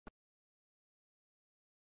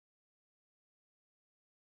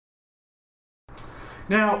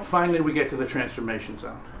Now, finally, we get to the transformation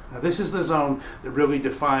zone. Now, this is the zone that really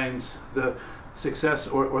defines the success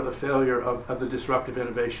or the failure of the disruptive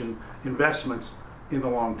innovation investments in the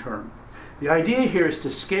long term. The idea here is to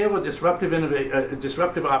scale a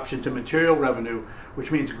disruptive option to material revenue,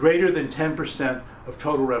 which means greater than 10% of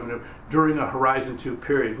total revenue during a Horizon 2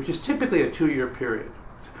 period, which is typically a 2-year period.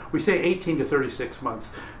 We say 18 to 36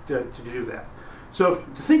 months to do that. So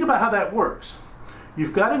to think about how that works,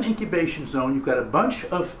 you've got an incubation zone, you've got a bunch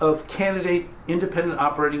of candidate independent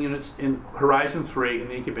operating units in Horizon 3 in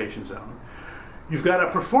the incubation zone. You've got a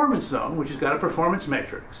performance zone, which has got a performance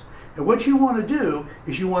matrix. And what you want to do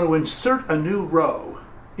is you want to insert a new row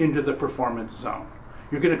into the performance zone.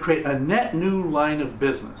 You're going to create a net new line of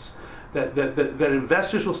business that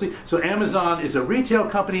investors will see. So Amazon is a retail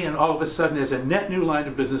company, and all of a sudden there's a net new line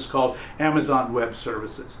of business called Amazon Web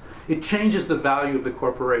Services. It changes the value of the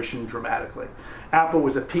corporation dramatically. Apple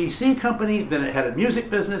was a PC company, then it had a music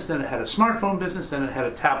business, then it had a smartphone business, then it had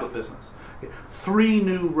a tablet business. 3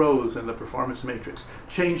 new rows in the performance matrix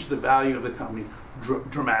changed the value of the company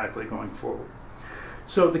dramatically going forward.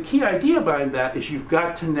 So the key idea behind that is you've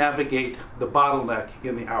got to navigate the bottleneck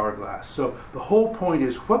in the hourglass. So the whole point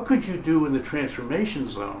is, what could you do in the transformation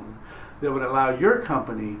zone that would allow your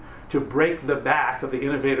company to break the back of the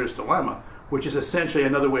innovator's dilemma, which is essentially,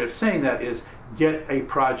 another way of saying that is, get a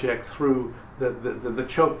project through the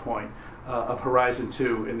choke point of Horizon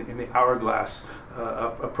 2 in the hourglass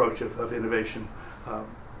approach of innovation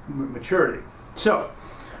maturity. So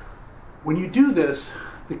when you do this,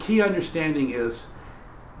 the key understanding is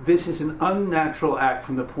this is an unnatural act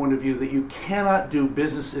from the point of view that you cannot do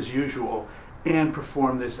business as usual and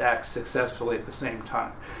perform this act successfully at the same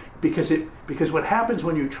time. Because what happens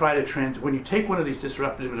when you try to when you take one of these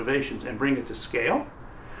disruptive innovations and bring it to scale,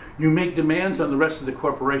 you make demands on the rest of the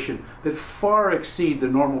corporation that far exceed the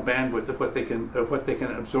normal bandwidth of what they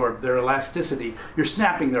can absorb. Their elasticity, you're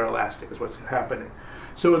snapping their elastic is what's happening.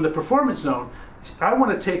 So in the performance zone, I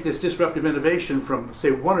want to take this disruptive innovation from, say,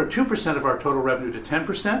 1 or 2% of our total revenue to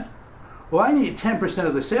 10%. Well, I need 10%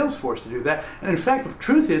 of the sales force to do that. And in fact, the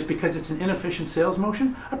truth is, because it's an inefficient sales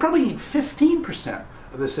motion, I probably need 15%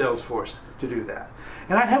 of the sales force to do that.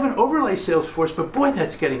 And I have an overlay sales force, but boy,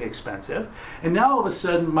 that's getting expensive. And now all of a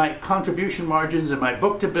sudden, my contribution margins and my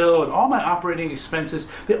book to bill and all my operating expenses,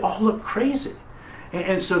 they all look crazy.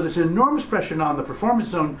 And so there's enormous pressure now on the performance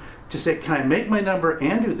zone to say, can I make my number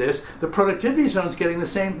and do this? The productivity zone's getting the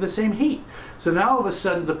same heat. So now all of a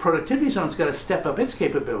sudden the productivity zone's got to step up its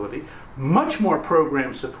capability, much more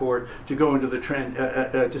program support to go into the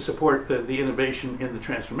to support the innovation in the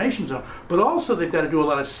transformation zone, but also they've got to do a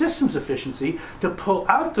lot of systems efficiency to pull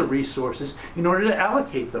out the resources in order to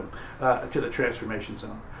allocate them to the transformation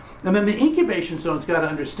zone. And then the incubation zone's got to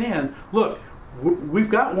understand, look, we've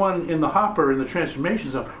got one in the hopper in the transformation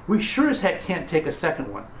zone. We sure as heck can't take a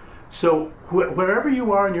second one. So wherever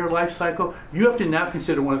you are in your life cycle, you have to now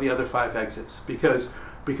consider one of the other 5 exits because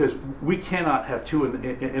we cannot have 2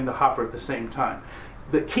 in the hopper at the same time.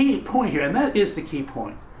 The key point here, and that is the key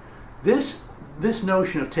point, this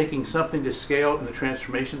notion of taking something to scale in the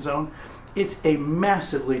transformation zone, it's a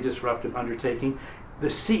massively disruptive undertaking. The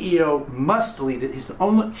CEO must lead it.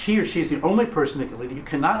 He or she is the only person that can lead it. You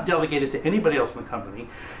cannot delegate it to anybody else in the company,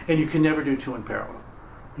 and you can never do 2 in parallel.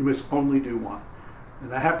 You must only do 1.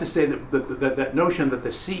 And I have to say that notion that the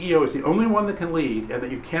CEO is the only one that can lead and that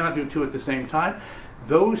you cannot do 2 at the same time,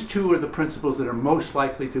 those 2 are the principles that are most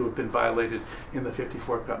likely to have been violated in the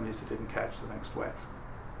 54 companies that didn't catch the next wave.